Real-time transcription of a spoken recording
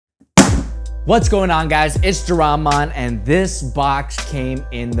What's going on, guys? It's Jaraman, and this box came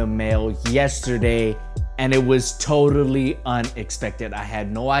in the mail yesterday and it was totally unexpected. I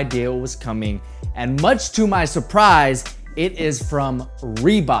had no idea it was coming, and much to my surprise, it is from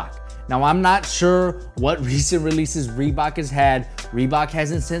Reebok. Now, I'm not sure what recent releases Reebok has had. Reebok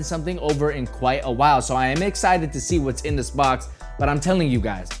hasn't sent something over in quite a while, so I am excited to see what's in this box, but I'm telling you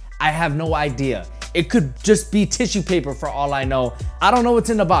guys, I have no idea. It could just be tissue paper for all I know. I don't know what's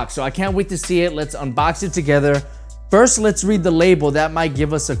in the box, so I can't wait to see it. Let's unbox it together. First, let's read the label. That might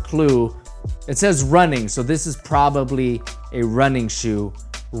give us a clue. It says running, so this is probably a running shoe.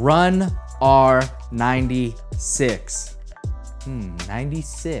 Run R96.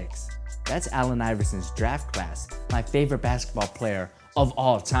 96. That's Allen Iverson's draft class. My favorite basketball player of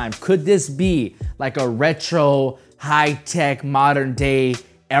all time. Could this be like a retro, high-tech, modern-day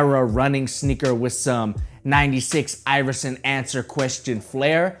era running sneaker with some 96 Iverson answer question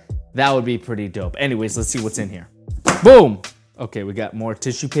flair? That would be pretty dope. Anyways, let's see what's in here. Boom. Okay, we got more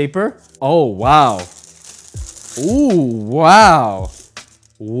tissue paper. Oh, wow. Ooh, wow.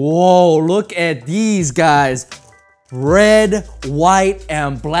 Whoa, look at these guys. Red, white,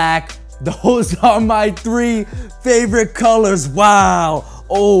 and black. Those are my three favorite colors. Wow.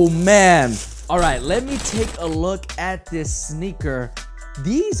 Oh, man. All right, let me take a look at this sneaker.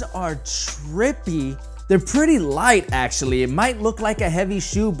 These are trippy. They're pretty light, actually. It might look like a heavy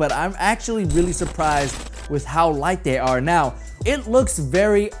shoe, but I'm actually really surprised with how light they are. Now, it looks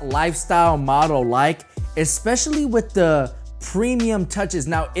very lifestyle model-like, especially with the premium touches.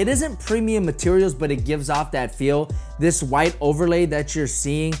 Now, it isn't premium materials, but it gives off that feel. This white overlay that you're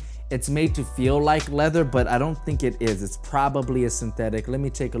seeing, it's made to feel like leather, but I don't think it is. It's probably a synthetic. Let me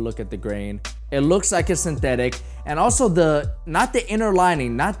take a look at the grain. It looks like a synthetic. And also not the inner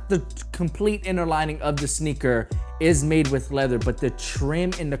lining, not the complete inner lining of the sneaker is made with leather, but the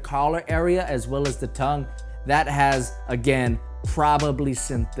trim in the collar area as well as the tongue, that has, again, probably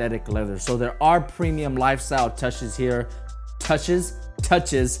synthetic leather. So there are premium lifestyle touches here. Touches.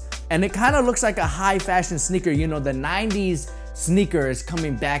 And it kind of looks like a high fashion sneaker. You know, the 90s sneaker is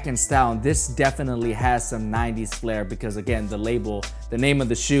coming back in style. This definitely has some 90s flair because, again, the label, the name of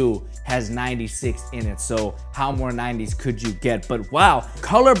the shoe has 96 in it. So how more 90s could you get? But wow,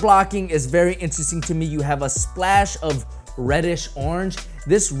 color blocking is very interesting to me. You have a splash of reddish orange.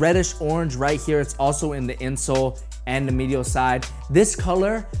 This reddish orange right here, it's also in the insole and the medial side. This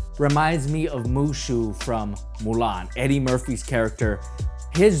color reminds me of Mushu from Mulan, Eddie Murphy's character.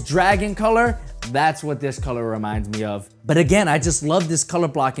 His dragon color, that's what this color reminds me of. But again, I just love this color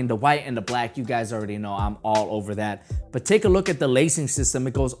blocking, the white and the black. You guys already know I'm all over that. But take a look at the lacing system.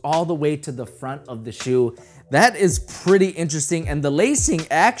 It goes all the way to the front of the shoe. That is pretty interesting. And the lacing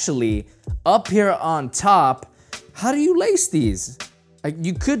actually up here on top, how do you lace these? Like,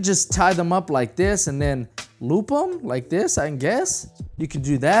 you could just tie them up like this and then loop them like this, I guess. You could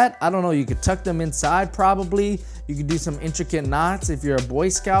do that. I don't know, you could tuck them inside probably. You could do some intricate knots if you're a Boy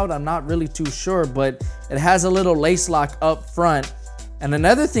Scout. I'm not really too sure, but it has a little lace lock up front. And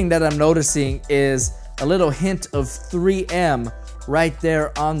another thing that I'm noticing is a little hint of 3M right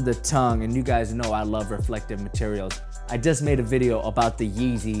there on the tongue. And you guys know I love reflective materials. I just made a video about the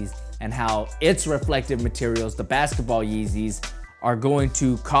Yeezys and how its reflective materials, the basketball Yeezys, are going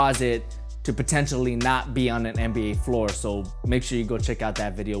to cause it to potentially not be on an NBA floor. So make sure you go check out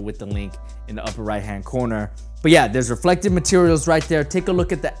that video with the link in the upper right hand corner. But yeah, there's reflective materials right there. Take a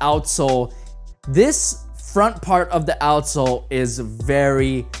look at the outsole. This front part of the outsole is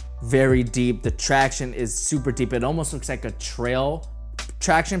very, very deep. The traction is super deep. It almost looks like a trail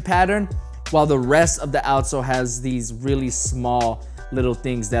traction pattern, while the rest of the outsole has these really small little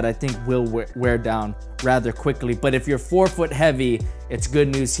things that I think will wear down rather quickly. But if you're 4 foot heavy, it's good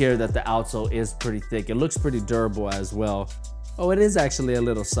news here that the outsole is pretty thick. It looks pretty durable as well. Oh, it is actually a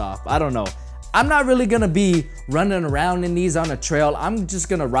little soft. I don't know. I'm not really gonna be running around in these on a trail. I'm just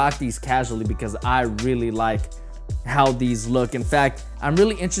gonna rock these casually because I really like how these look. In fact, I'm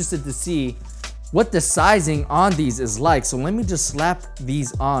really interested to see what the sizing on these is like. So let me just slap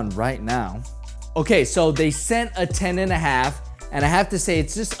these on right now. Okay, so they sent a 10.5. And I have to say,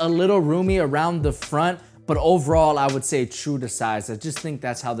 it's just a little roomy around the front, but overall, I would say true to size. I just think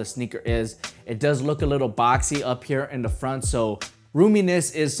that's how the sneaker is. It does look a little boxy up here in the front, so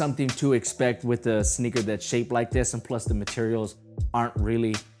roominess is something to expect with a sneaker that's shaped like this, and plus the materials aren't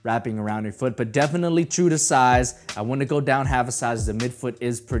really wrapping around your foot, but definitely true to size. I want to go down half a size. The midfoot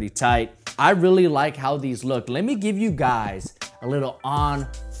is pretty tight. I really like how these look. Let me give you guys a little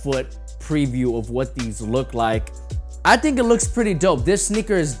on-foot preview of what these look like. I think it looks pretty dope. This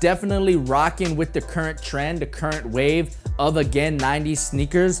sneaker is definitely rocking with the current trend, the current wave of, again, 90s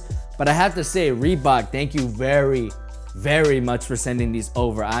sneakers. But I have to say, Reebok, thank you very much for sending these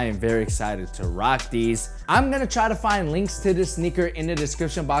over. I am very excited to rock these. I'm gonna try to find links to this sneaker in the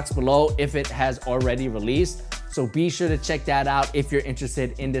description box below if it has already released. So be sure to check that out if you're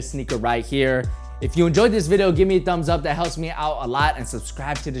interested in this sneaker right here. If you enjoyed this video, give me a thumbs up. That helps me out a lot. And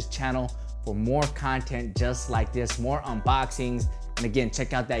subscribe to this channel for more content just like this, more unboxings. And again,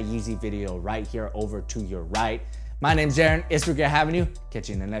 check out that Yeezy video right here over to your right. My name's Jaron. It's been great having you. Catch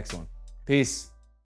you in the next one. Peace.